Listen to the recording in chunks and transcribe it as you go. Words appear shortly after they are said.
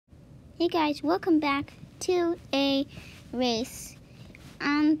Hey guys, welcome back to a race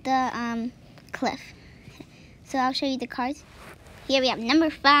on the cliff. So I'll show you the cars. Here we have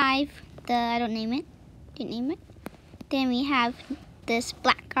number 5, I didn't name it. Then we have this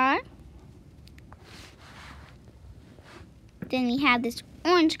black car. Then we have this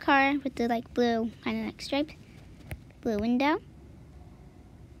orange car with the blue kind of stripes, blue window.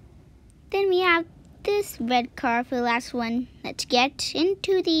 Then we have this red car for the last one. Let's get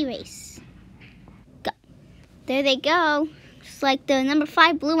into the race. Go. There they go. Just like the number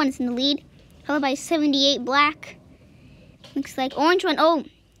 5 blue one is in the lead, followed by 78 black. Looks like orange one. Oh,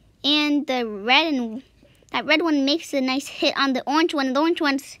 and that red one makes a nice hit on the orange one. And the orange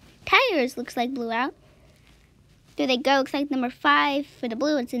one's tires looks like blew out. There they go. Looks like number 5 for the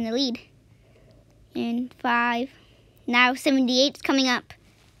blue one's in the lead. And 5. Now 78 is coming up.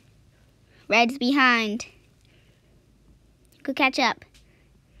 Red's behind. Go catch up.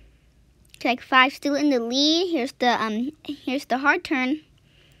 Looks like 5 still in the lead. Here's the hard turn.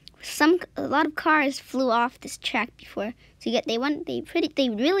 A lot of cars flew off this track before, so they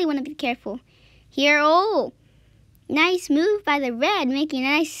really want to be careful. Here, oh, nice move by the red, making a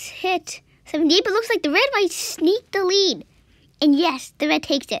nice hit. 78, but looks like the red might sneak the lead. And yes, the red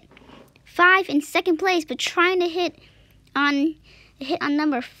takes it. 5 in second place, but trying to hit on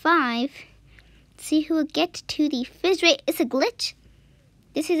number 5. See who will get to the fizz rate. It's a glitch.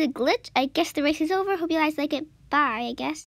 This is a glitch. I guess the race is over. Hope you guys like it. Bye, I guess.